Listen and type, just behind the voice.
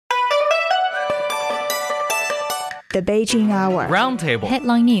The Beijing Hour. Roundtable.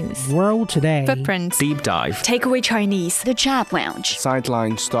 Headline News. World Today. Footprints. Deep Dive. Takeaway Chinese. The Chat Lounge.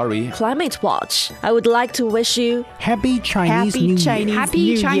 Sideline Story. Climate Watch. I would like to wish you Happy Chinese New Year.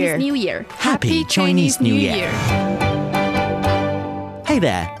 Happy Chinese New Year. Happy Chinese New Year. Hey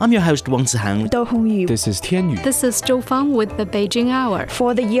there, I'm your host Wang Zihang. Do Hongyu. This is Tianyu. This is Zhou Fang with the Beijing Hour.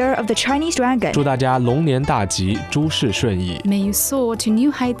 For the year of the Chinese Dragon. 祝大家龙年大吉，诸事顺意。 May you soar to new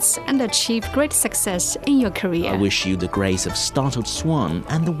heights and achieve great success in your career. I wish you the grace of startled swan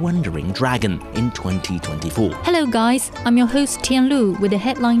and the wandering dragon in 2024. Hello guys, I'm your host Tian Lu with the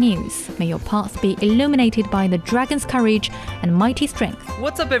Headline News. May your path be illuminated by the dragon's courage and mighty strength.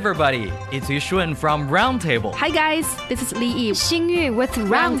 What's up, everybody? It's Yu Shun from Roundtable. Hi guys, this is Yi Xingyu with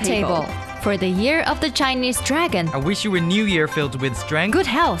Roundtable. For the year of the Chinese Dragon. I wish you a new year filled with strength, Good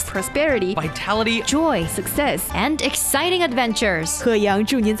health, prosperity, vitality, joy, success, and exciting adventures. 贺阳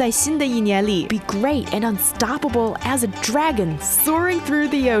祝您在新的一年里 be great and unstoppable as a dragon soaring through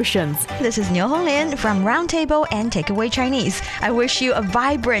the oceans. This is Niu Honglin from Roundtable and Takeaway Chinese. I wish you a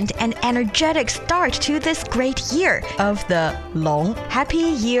vibrant and energetic start to this great year of the Long. Happy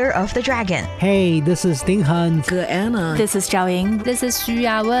Year of the Dragon. Hey, this is Ding Han. Anna. This is Zhao Ying. This is Xu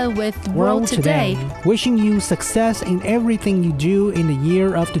Yawen with World Today. Wishing you success in everything you do in the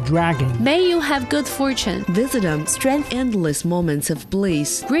year of the dragon. May you have good fortune, Wisdom, strength, endless moments of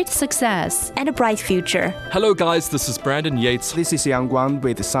bliss. great success, And a bright future. Hello guys, this is Brandon Yates. This is Yang Guan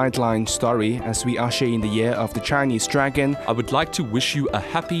with the Sideline Story. As we usher in the year of the Chinese Dragon, I would like to wish you a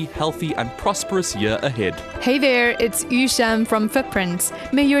happy, healthy, and prosperous year ahead. Hey there, it's Yu Shan from Footprints.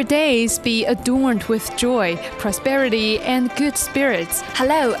 May your days be adorned with joy, prosperity, and good spirits.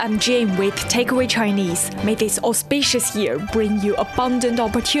 Hello, I'm Jane with Takeaway Chinese. May this auspicious year bring you abundant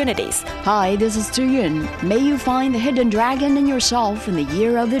opportunities. Hi, this is Tu Yun. May you find the hidden dragon in yourself in the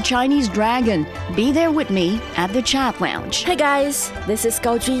year of the Chinese Dragon. Be there with me at the Chat Lounge. Hey guys, this is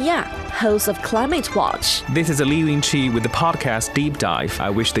Gao Junya, host of Climate Watch. This is Laiming with the podcast Deep Dive.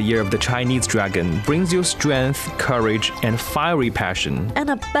 I wish the year of the Chinese Dragon brings you strength, courage, and fiery passion. An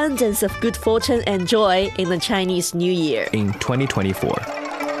abundance of good fortune and joy in the Chinese New Year. In 2024.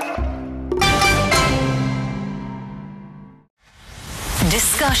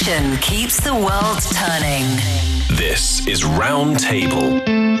 Discussion keeps the world turning. This is Roundtable.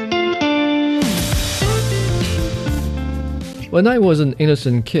 When I was an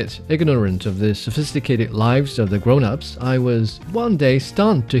innocent kid, ignorant of the sophisticated lives of the grown-ups, I was one day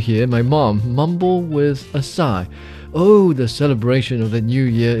stunned to hear my mom mumble with a sigh, "Oh, the celebration of the new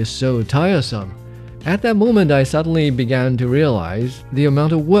year is so tiresome." At that moment, I suddenly began to realize the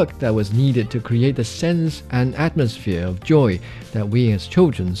amount of work that was needed to create the sense and atmosphere of joy that we as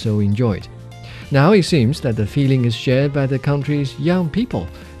children so enjoyed. Now it seems that the feeling is shared by the country's young people,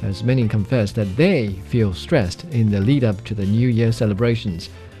 as many confess that they feel stressed in the lead-up to the New Year celebrations.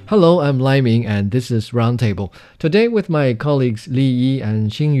 Hello, I'm Laiming, and this is Roundtable. Today with my colleagues Li Yi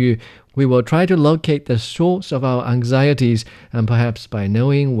and Xingyu, we will try to locate the source of our anxieties, and perhaps by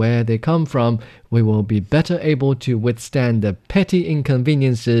knowing where they come from, we will be better able to withstand the petty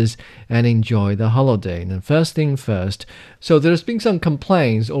inconveniences and enjoy the holiday. And first thing first, so there's been some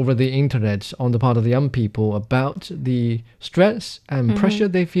complaints over the internet on the part of the young people about the stress and pressure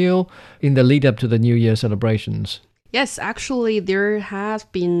they feel in the lead up to the New Year celebrations. Yes, actually, there have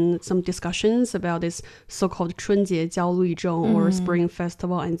been some discussions about this so-called 春节焦虑症 or Spring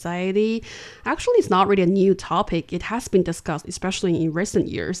Festival anxiety. Actually, it's not really a new topic. It has been discussed, especially in recent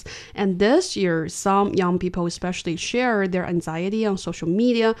years. And this year, some young people especially share their anxiety on social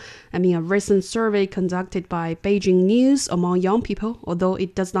media. I mean, a recent survey conducted by Beijing News among young people, although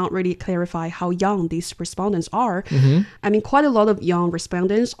it does not really clarify how young these respondents are. I mean, quite a lot of young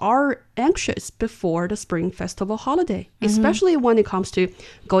respondents are anxious before the Spring Festival holiday, especially when it comes to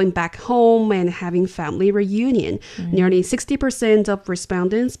going back home and having family reunion. Nearly 60% of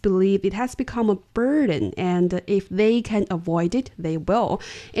respondents believe it has become a burden, and if they can avoid it, they will.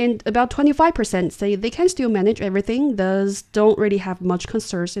 And about 25% say they can still manage everything, thus don't really have much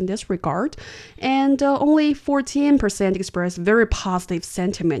concerns in this regard. And only 14% express very positive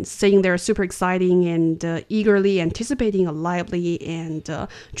sentiments, saying they're super exciting and eagerly anticipating a lively and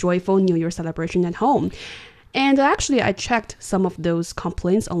joyful New Year celebration at home. And actually, I checked some of those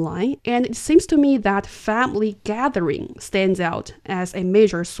complaints online, and it seems to me that family gathering stands out as a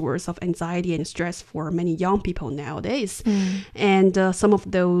major source of anxiety and stress for many young people nowadays. And some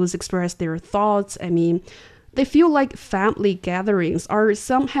of those express their thoughts. I mean, they feel like family gatherings are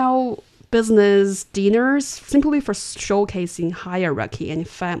somehow business dinners simply for showcasing hierarchy and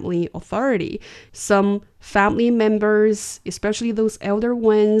family authority. Some family members, especially those elder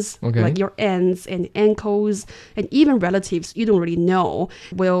ones, like your aunts and uncles, and even relatives you don't really know,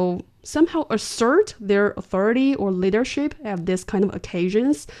 will somehow assert their authority or leadership at this kind of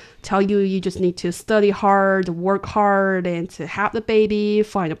occasions, tell you just need to study hard, work hard, and to have the baby,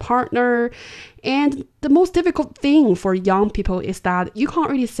 find a partner. And the most difficult thing for young people is that you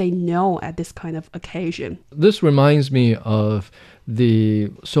can't really say no at this kind of occasion. This reminds me of the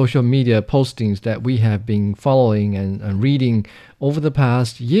social media postings that we have been following and reading over the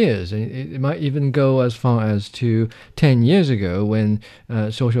past years. It might even go as far as to 10 years ago when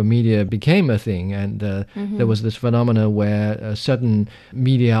social media became a thing, and there was this phenomena where certain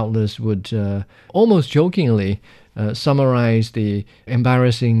media outlets would almost jokingly summarize the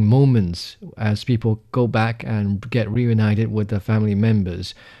embarrassing moments as people go back and get reunited with their family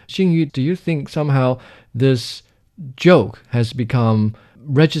members. Xingyu, do you think somehow this joke has become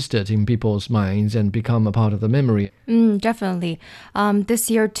registered in people's minds and become a part of the memory? Definitely. This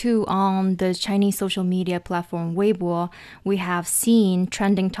year too, on the Chinese social media platform Weibo, we have seen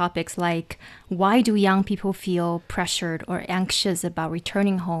trending topics like, why do young people feel pressured or anxious about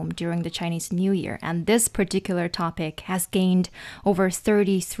returning home during the Chinese New Year? And this particular topic has gained over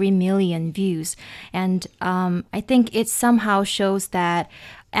 33 million views. And I think it somehow shows that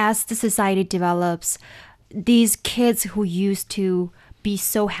as the society develops, these kids who used to be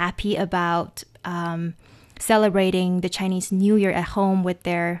so happy about celebrating the Chinese New Year at home with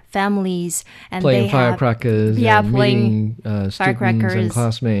their families and playing firecrackers, playing firecrackers and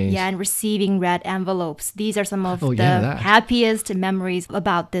classmates, and receiving red envelopes. These are some of the happiest memories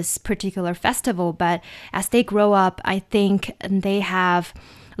about this particular festival. But as they grow up, I think they have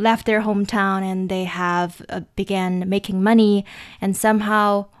left their hometown and they have began making money, and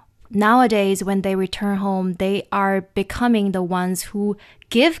somehow nowadays, when they return home, they are becoming the ones who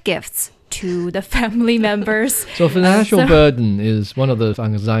give gifts to the family members. So financial burden is one of the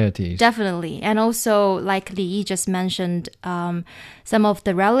anxieties. Definitely. And also, like Li Yi just mentioned, some of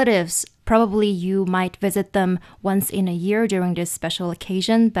the relatives, probably you might visit them once in a year during this special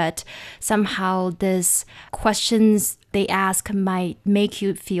occasion, but somehow these questions they ask might make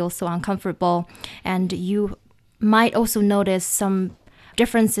you feel so uncomfortable. And you might also notice some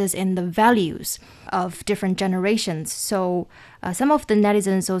differences in the values of different generations. So some of the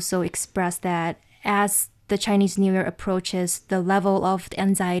netizens also express that as the Chinese New Year approaches, the level of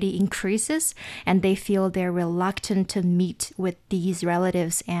anxiety increases and they feel they're reluctant to meet with these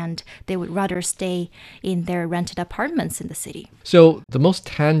relatives and they would rather stay in their rented apartments in the city. So the most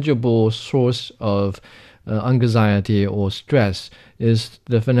tangible source of anxiety or stress is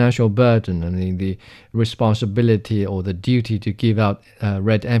the financial burden. I mean, the responsibility or the duty to give out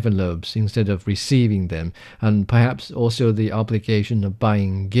red envelopes instead of receiving them, and perhaps also the obligation of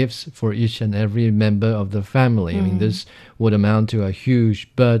buying gifts for each and every member of the family. I mean, this would amount to a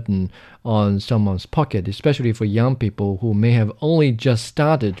huge burden on someone's pocket, especially for young people who may have only just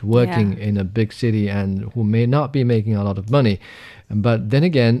started working in a big city and who may not be making a lot of money. But then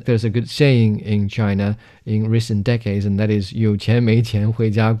again, there's a good saying in China in recent decades, and that is 有钱没钱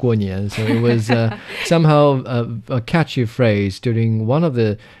回家过年. So it was somehow a catchy phrase during one of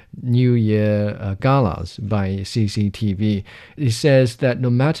the New Year galas by CCTV. It says that no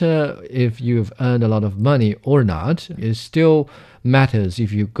matter if you've earned a lot of money or not, it still matters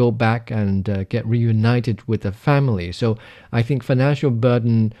if you go back and get reunited with the family. So I think financial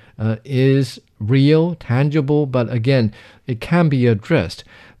burden is real, tangible, but again, it can be addressed.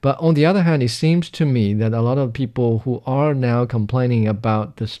 But on the other hand, it seems to me that a lot of people who are now complaining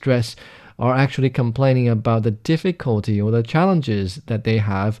about the stress are actually complaining about the difficulty or the challenges that they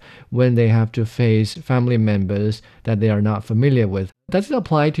have when they have to face family members that they are not familiar with. Does it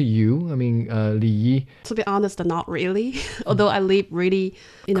apply to you? I mean, Li Yi? To be honest, not really. Although I live really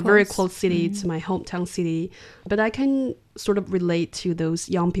in a very close city to my hometown city. But I can sort of relate to those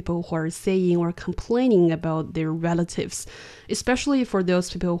young people who are saying or complaining about their relatives, especially for those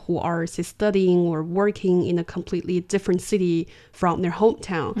people who are, say, studying or working in a completely different city from their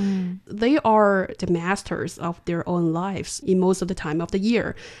hometown. They are the masters of their own lives in most of the time of the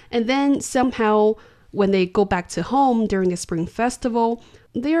year. And then somehow, when they go back to home during the Spring Festival,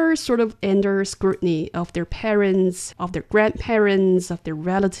 they're sort of under scrutiny of their parents, of their grandparents, of their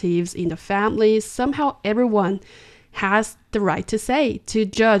relatives in the family. Somehow everyone has the right to say, to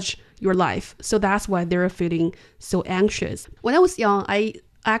judge your life. So that's why they're feeling so anxious. When I was young, I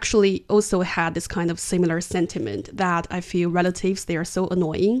actually also had this kind of similar sentiment that I feel relatives, they are so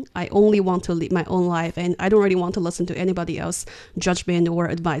annoying. I only want to live my own life and I don't really want to listen to anybody else's judgment or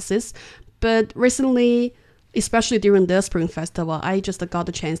advices. But recently, especially during the Spring Festival, I just got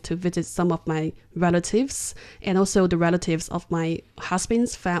the chance to visit some of my relatives and also the relatives of my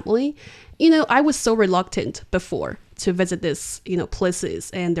husband's family. I was so reluctant before to visit these,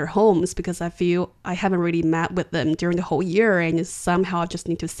 places and their homes because I feel I haven't really met with them during the whole year, and somehow I just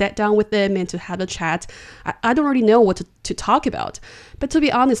need to sit down with them and to have a chat. I don't really know what to talk about. But to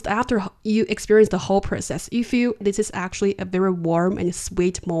be honest, after you experience the whole process, you feel this is actually a very warm and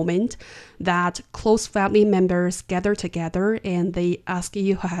sweet moment that close family members gather together and they ask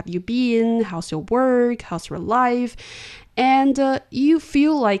you, how have you been? How's your work? How's your life? And you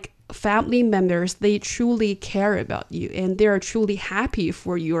feel like family members, they truly care about you and they are truly happy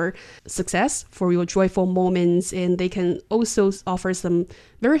for your success, for your joyful moments, and they can also offer some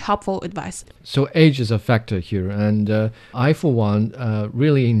very helpful advice. So age is a factor here, and I, for one,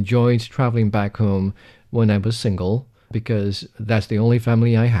 really enjoyed traveling back home when I was single, because that's the only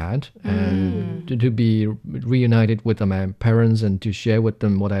family I had, and to be reunited with my parents and to share with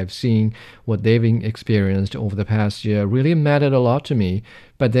them what I've seen, what they've experienced over the past year really mattered a lot to me.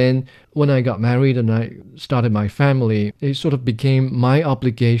 But then when I got married and I started my family, it sort of became my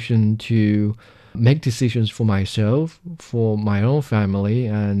obligation to make decisions for myself, for my own family,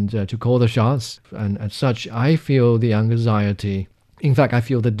 and to call the shots. And as such, I feel the anxiety. In fact, I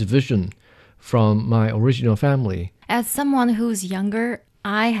feel the division from my original family. As someone who's younger,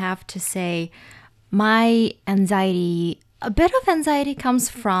 I have to say my anxiety, a bit of anxiety comes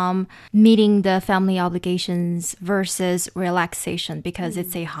from meeting the family obligations versus relaxation because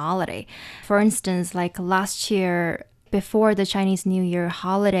it's a holiday. For instance, like last year, before the Chinese New Year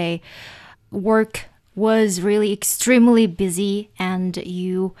holiday, work was really extremely busy and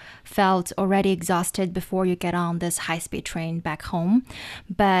you felt already exhausted before you get on this high-speed train back home.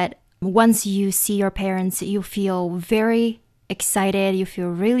 But once you see your parents, you feel very excited, you feel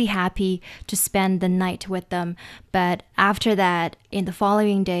really happy to spend the night with them. But after that, in the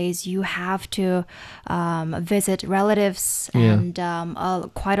following days, you have to visit relatives and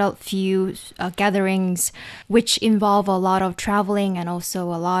quite a few gatherings, which involve a lot of traveling and also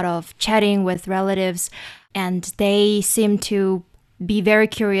a lot of chatting with relatives. And they seem to be very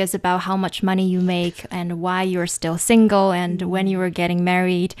curious about how much money you make and why you're still single and when you were getting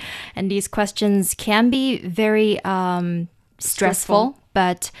married. And these questions can be very stressful.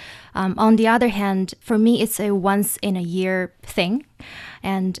 But on the other hand, for me, it's a once in a year thing.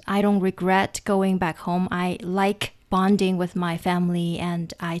 And I don't regret going back home. I like bonding with my family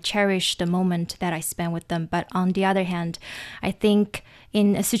and I cherish the moment that I spend with them. But on the other hand, I think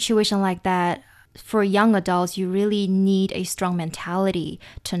in a situation like that, for young adults, you really need a strong mentality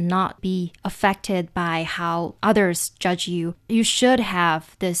to not be affected by how others judge you. You should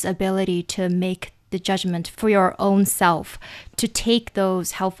have this ability to make the judgment for your own self, to take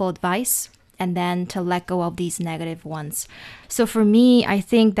those helpful advice and then to let go of these negative ones. So for me, I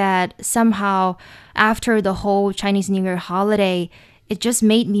think that somehow after the whole Chinese New Year holiday, it just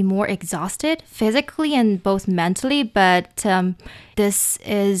made me more exhausted physically and both mentally. But this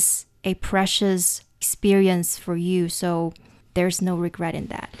is a precious experience for you, so there's no regret in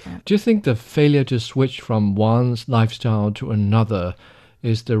that. Do you think the failure to switch from one lifestyle to another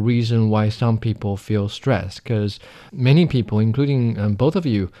is the reason why some people feel stressed? Because many people, including both of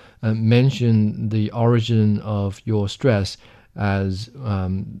you, mention the origin of your stress as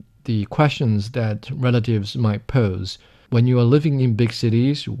the questions that relatives might pose. When you are living in big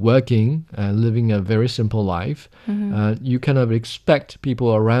cities, working, living a very simple life, you kind of expect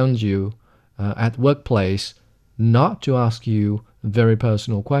people around you at workplace not to ask you very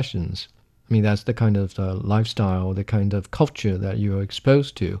personal questions. I mean, that's the kind of lifestyle, the kind of culture that you're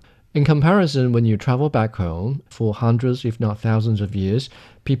exposed to. In comparison, when you travel back home for hundreds, if not thousands of years,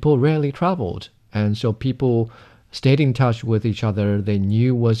 people rarely traveled. And so people stayed in touch with each other. They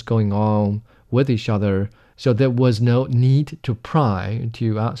knew what's going on with each other. So there was no need to pry,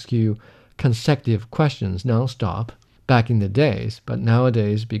 to ask you consecutive questions non-stop back in the days. But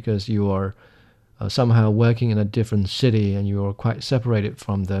nowadays, because you are somehow working in a different city and you are quite separated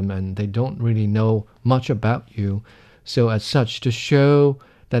from them and they don't really know much about you. So as such, to show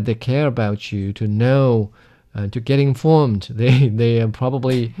that they care about you, to know, to get informed, they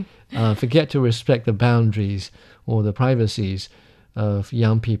probably forget to respect the boundaries or the privacies of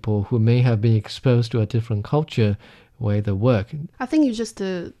young people who may have been exposed to a different culture where they work. I think you just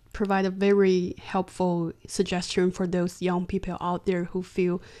provide a very helpful suggestion for those young people out there who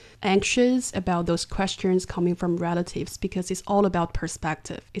feel anxious about those questions coming from relatives, because it's all about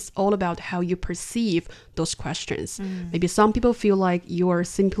perspective. It's all about how you perceive those questions. Maybe some people feel like you're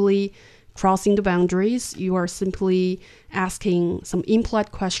simply crossing the boundaries. You are simply asking some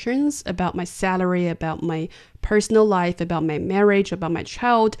impolite questions about my salary, about my personal life, about my marriage, about my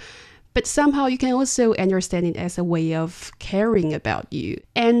child. But somehow you can also understand it as a way of caring about you.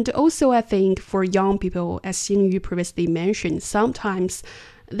 And also, I think for young people, as Xingyu previously mentioned, sometimes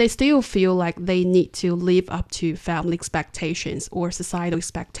they still feel like they need to live up to family expectations or societal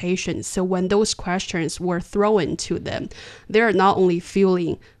expectations. So when those questions were thrown to them, they're not only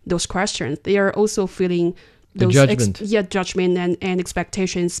feeling those questions, they are also feeling those judgment and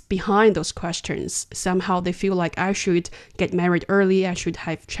expectations behind those questions. Somehow they feel like I should get married early, I should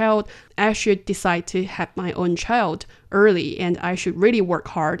have a child, I should decide to have my own child early, and I should really work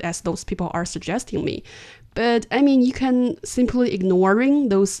hard as those people are suggesting me. But I mean, you can simply ignoring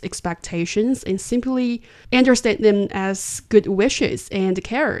those expectations and simply understand them as good wishes and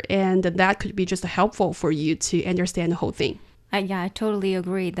care, and that could be just helpful for you to understand the whole thing. Yeah, I totally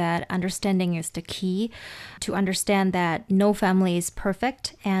agree that understanding is the key to understand that no family is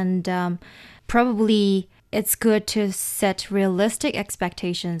perfect, and probably it's good to set realistic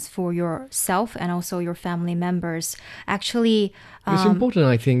expectations for yourself and also your family members. Actually, it's important,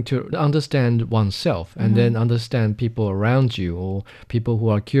 I think, to understand oneself and then understand people around you or people who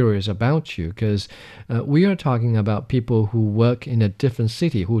are curious about you, because we are talking about people who work in a different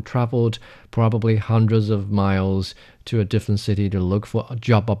city, who traveled probably hundreds of miles to a different city to look for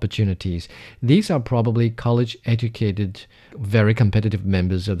job opportunities. These are probably college-educated, very competitive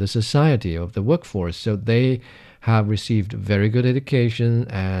members of the society, of the workforce. So they have received very good education,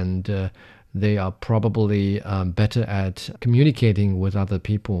 and they are probably better at communicating with other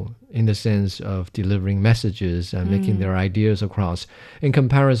people in the sense of delivering messages and making their ideas across. In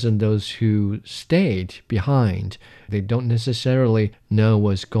comparison, those who stayed behind, they don't necessarily know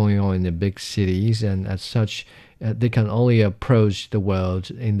what's going on in the big cities, and as such, they can only approach the world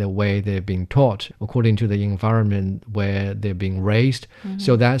in the way they've been taught, according to the environment where they're being raised.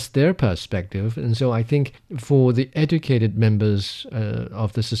 So that's their perspective. And so I think for the educated members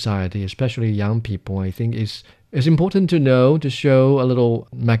of the society, especially young people, I think it's important to know, to show a little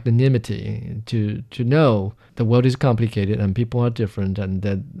magnanimity, to know the world is complicated and people are different, and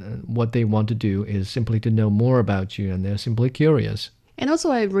that what they want to do is simply to know more about you, and they're simply curious. And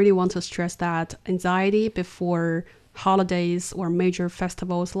also, I really want to stress that anxiety before holidays or major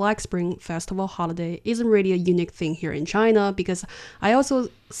festivals like Spring Festival holiday isn't really a unique thing here in China, because I also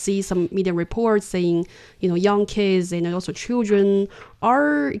see some media reports saying, young kids and also children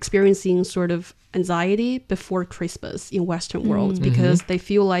are experiencing sort of anxiety before Christmas in Western world, because they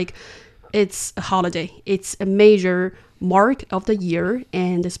feel like it's a holiday. It's a major mark of the year,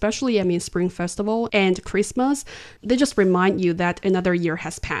 and especially, Spring Festival and Christmas, they just remind you that another year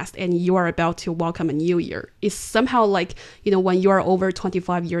has passed and you are about to welcome a new year. It's somehow like, when you are over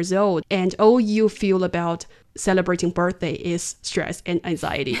 25 years old and all you feel about celebrating birthday is stress and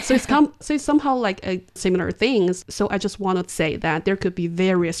anxiety. So it's somehow like a similar things. So I just want to say that there could be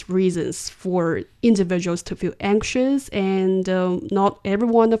various reasons for individuals to feel anxious, and not every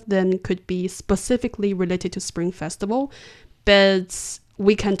one of them could be specifically related to Spring Festival, but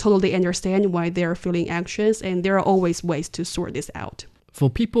we can totally understand why they're feeling anxious, and there are always ways to sort this out. For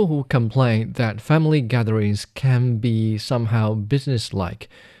people who complain that family gatherings can be somehow business-like,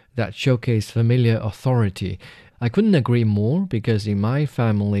 that showcase familiar authority, I couldn't agree more, because in my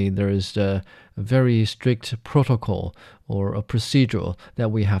family there is a very strict protocol or a procedure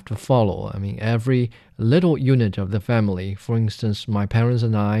that we have to follow. Every little unit of the family, for instance, my parents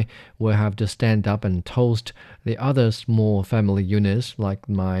and I will have to stand up and toast the other small family units, like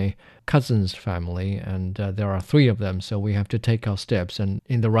my cousin's family, and there are 3 of them, so we have to take our steps and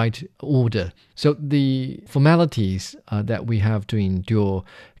in the right order. So the formalities that we have to endure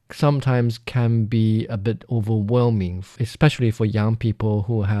sometimes can be a bit overwhelming, especially for young people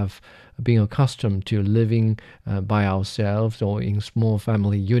who have been accustomed to living by ourselves or in small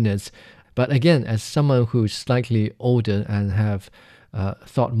family units. But again, as someone who's slightly older and have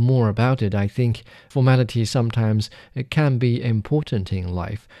thought more about it, I think formality sometimes it can be important in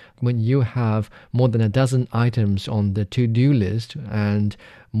life. When you have more than a dozen items on the to-do list and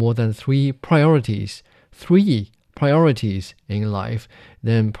more than 3 priorities in life,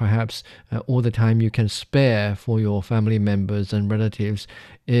 then perhaps all the time you can spare for your family members and relatives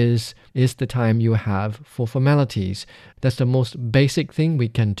is the time you have for formalities. That's the most basic thing we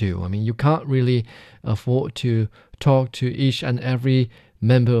can do. You can't really afford to talk to each and every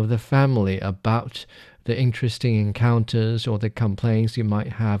member of the family about the interesting encounters or the complaints you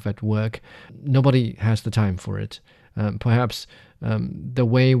might have at work. Nobody has the time for it. Perhaps the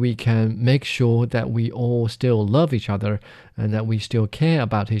way we can make sure that we all still love each other and that we still care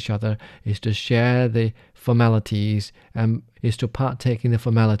about each other is to share the formalities and is to partake in the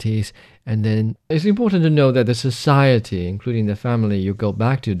formalities. And then it's important to know that the society, including the family you go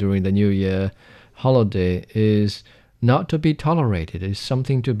back to during the New Year holiday, is not to be tolerated. It's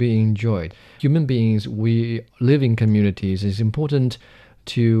something to be enjoyed. Human beings, we live in communities. It's important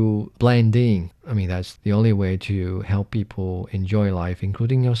to blend in. I mean, that's the only way to help people enjoy life,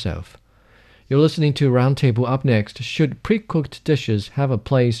 including yourself. You're listening to Roundtable. Up next, should pre-cooked dishes have a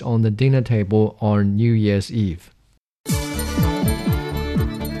place on the dinner table on New Year's Eve?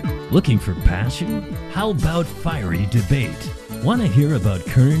 Looking for passion? How about fiery debate? Want to hear about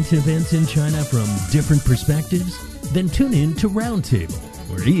current events in China from different perspectives? Then tune in to Roundtable,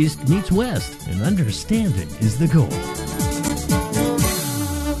 where East meets West and understanding is the goal.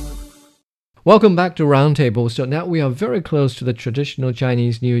 Welcome back to Roundtable. So now we are very close to the traditional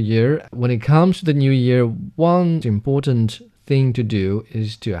Chinese New Year. When it comes to the New Year, one important thing to do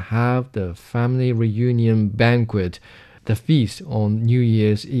is to have the family reunion banquet. The feast on New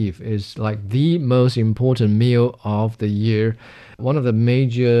Year's Eve is like the most important meal of the year. One of the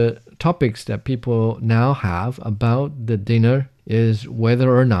major topics that people now have about the dinner is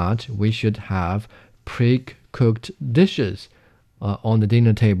whether or not we should have pre-cooked dishes on the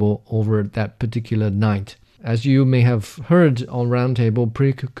dinner table over that particular night. As you may have heard on Roundtable,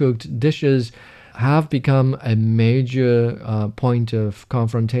 pre-cooked dishes have become a major point of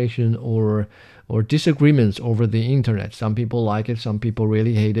confrontation or disagreements over the internet. Some people like it, some people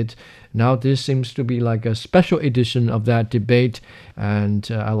really hate it. Now this seems to be like a special edition of that debate, and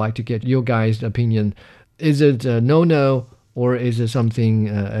I'd like to get your guys' opinion. Is it a no-no, or is it something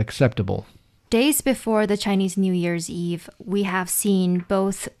acceptable? Days before the Chinese New Year's Eve, we have seen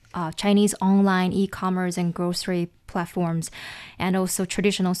both Chinese online e-commerce and grocery platforms and also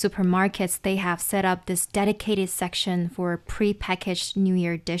traditional supermarkets. They have set up this dedicated section for pre-packaged New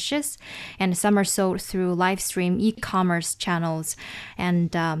Year dishes, and some are sold through live stream e-commerce channels.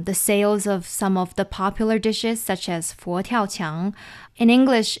 And the sales of some of the popular dishes, such as 佛跳墙, in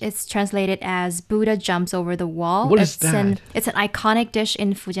English, it's translated as Buddha jumps over the wall. What is that? It's an iconic dish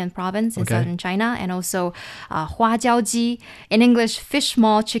in Fujian province in southern China. And also 花椒鸡, in English, fish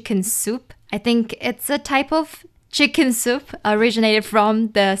maw chicken soup. I think it's a type of chicken soup originated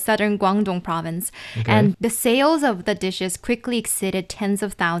from the southern Guangdong province. And the sales of the dishes quickly exceeded tens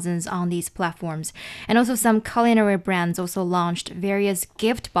of thousands on these platforms. And also some culinary brands also launched various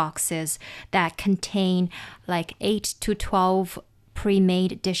gift boxes that contain like 8 to 12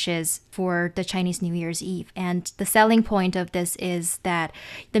 pre-made dishes for the Chinese New Year's Eve. And the selling point of this is that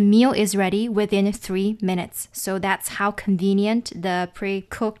the meal is ready within 3 minutes. So that's how convenient the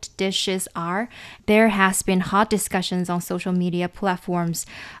pre-cooked dishes are. There has been hot discussions on social media platforms.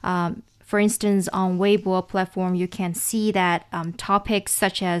 For instance, on Weibo platform, you can see that topics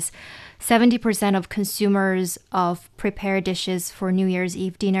such as 70% of consumers of prepared dishes for New Year's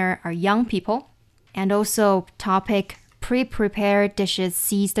Eve dinner are young people. And also topic pre-prepared dishes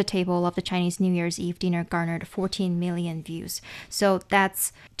seize the table of the Chinese New Year's Eve dinner garnered 14 million views. So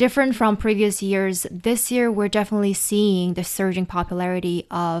that's different from previous years. This year, we're definitely seeing the surging popularity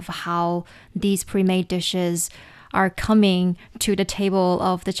of how these pre-made dishes are coming to the table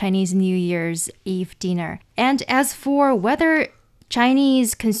of the Chinese New Year's Eve dinner. And as for whether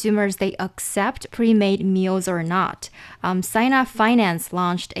Chinese consumers, they accept pre-made meals or not. Sina Finance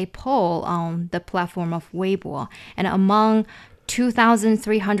launched a poll on the platform of Weibo, and among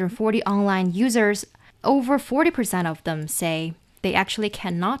 2,340 online users, over 40% of them say they actually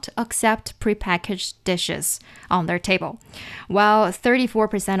cannot accept prepackaged dishes on their table, while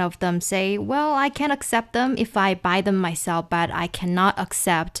 34% of them say, well, I can accept them if I buy them myself, but I cannot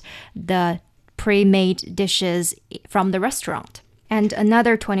accept the pre-made dishes from the restaurant. And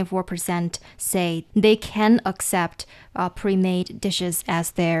another 24% say they can accept pre-made dishes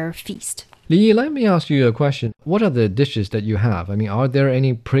as their feast. Li, let me ask you a question. What are the dishes that you have? I mean, are there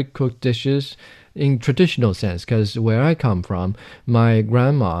any pre-cooked dishes in traditional sense? Because where I come from, my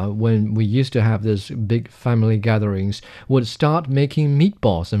grandma, when we used to have this big family gatherings, would start making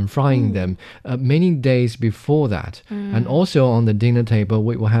meatballs and frying them many days before that. And also on the dinner table,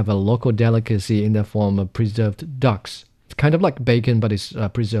 we will have a local delicacy in the form of preserved ducks. It's kind of like bacon, but it's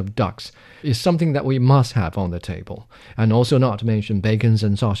preserved ducks. It's something that we must have on the table. And also not to mention bacons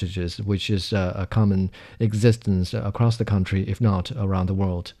and sausages, which is a common existence across the country, if not around the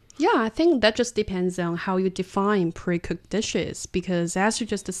world. Yeah, I think that just depends on how you define pre-cooked dishes, because as you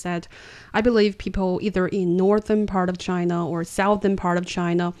just said, I believe people either in northern part of China or southern part of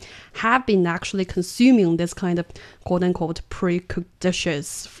China have been actually consuming this kind of quote-unquote pre-cooked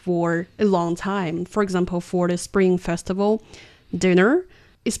dishes for a long time. For example, for the Spring Festival dinner,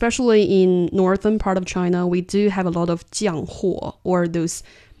 especially in northern part of China, we do have a lot of 酱货, or those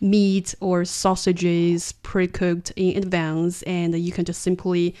meat or sausages pre-cooked in advance, and you can just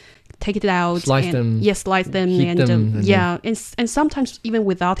simply take it out, slice them, and them, and sometimes even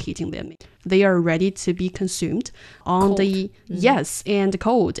without heating them, they are ready to be consumed on cold. And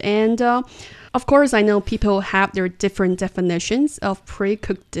cold. And of course, I know people have their different definitions of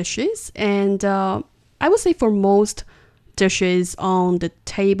pre-cooked dishes, and I would say for most dishes on the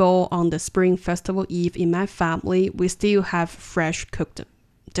table on the Spring Festival Eve in my family, we still have fresh cooked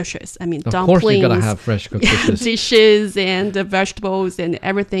dishes. I mean, of dumplings, course you gotta have fresh cooked dishes and vegetables and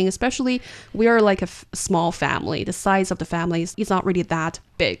everything. Especially, we are like a small family. The size of the family is not really that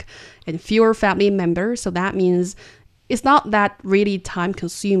big, and fewer family members. So that means it's not that really time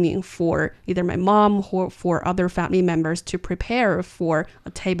consuming for either my mom or for other family members to prepare for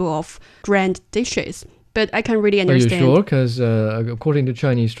a table of grand dishes. But I can really understand. Are you sure? Because according to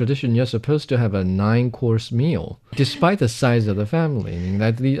Chinese tradition, you're supposed to have a 9-course meal, despite the size of the family. I mean,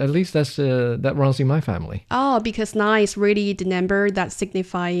 at least that runs in my family. Oh, because 9 is really the number that's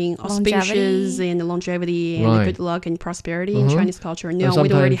signifying auspicious and longevity and good luck and prosperity in Chinese culture. No, we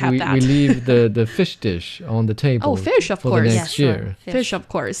don't already have that. We leave the fish dish on the table. Oh, fish, of course. For the next year. Fish, of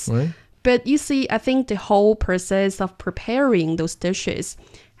course. Right? But you see, I think the whole process of preparing those dishes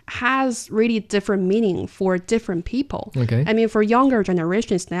has really different meaning for different people. Okay. I mean, for younger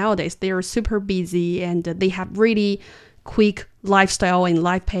generations nowadays, they are super busy and they have really quick lifestyle and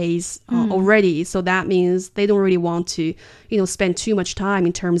life pace already. So that means they don't really want to, spend too much time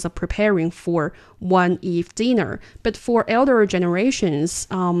in terms of preparing for one Eve dinner. But for elder generations,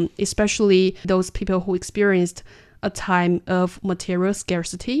 especially those people who experienced a time of material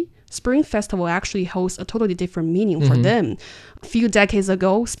scarcity, Spring Festival actually holds a totally different meaning for them. A few decades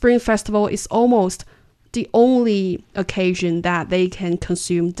ago, Spring Festival is almost the only occasion that they can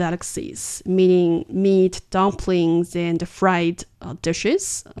consume delicacies, meaning meat, dumplings, and fried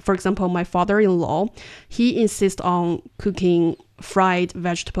dishes. For example, my father-in-law, he insists on cooking fried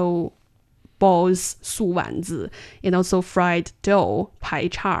vegetable balls, 素丸子, and also fried dough, 排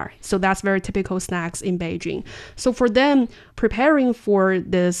叉. So that's very typical snacks in Beijing. So for them, preparing for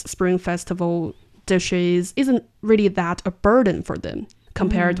this Spring Festival dishes isn't really that a burden for them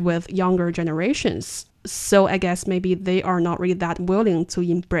compared with younger generations. So I guess maybe they are not really that willing to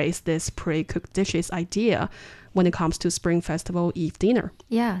embrace this pre-cooked dishes idea when it comes to Spring Festival Eve dinner.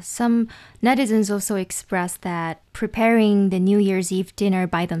 Yeah, some netizens also express that preparing the New Year's Eve dinner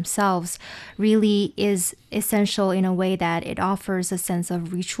by themselves really is essential in a way that it offers a sense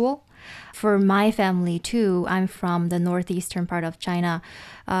of ritual. For my family too, I'm from the northeastern part of China.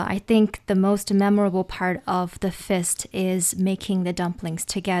 I think the most memorable part of the feast is making the dumplings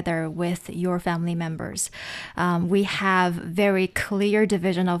together with your family members. We have very clear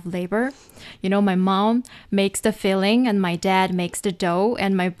division of labor. My mom makes the filling and my dad makes the dough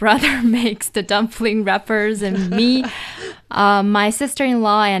and my brother makes the dumpling wrappers, and me, my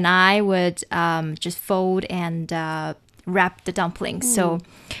sister-in-law and I would just fold and wrap the dumplings. So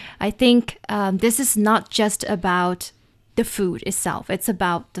I think this is not just about the food itself. It's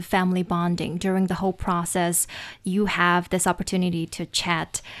about the family bonding. During the whole process, you have this opportunity to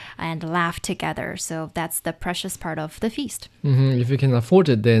chat and laugh together. So that's the precious part of the feast. If you can afford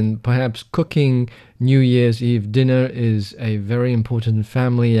it, then perhaps cooking New Year's Eve dinner is a very important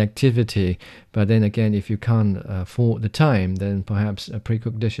family activity. But then again, if you can't afford the time, then perhaps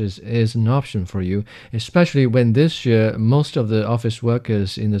pre-cooked dishes is an option for you, especially when this year most of the office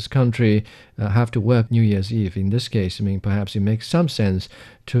workers in this country have to work New Year's Eve. In this case, I mean, perhaps it makes some sense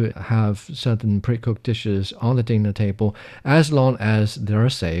to have certain pre-cooked dishes on the dinner table as long as they're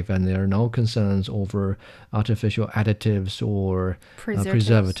safe and there are no concerns over artificial additives or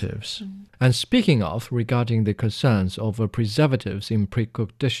preservatives. And speaking of, regarding the concerns over preservatives in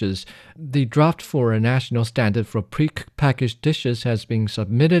pre-cooked dishes, the draft for a national standard for pre-packaged dishes has been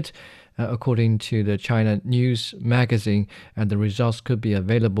submitted according to the China News magazine, and the results could be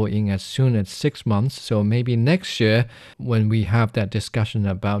available in as soon as 6 months. So maybe next year, when we have that discussion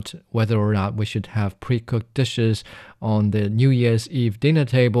about whether or not we should have pre-cooked dishes on the New Year's Eve dinner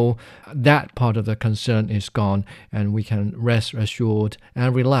table, that part of the concern is gone, and we can rest assured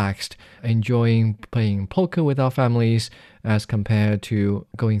and relaxed, enjoying playing poker with our families as compared to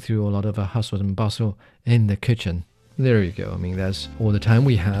going through a lot of hustle and bustle in the kitchen. There you go. I mean, that's all the time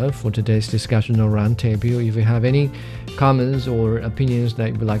we have for today's discussion on Roundtable. If you have any comments or opinions that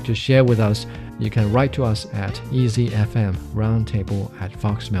you would like to share with us, you can write to us at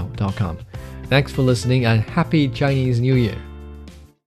easyfmroundtable@foxmail.com. Thanks for listening and Happy Chinese New Year!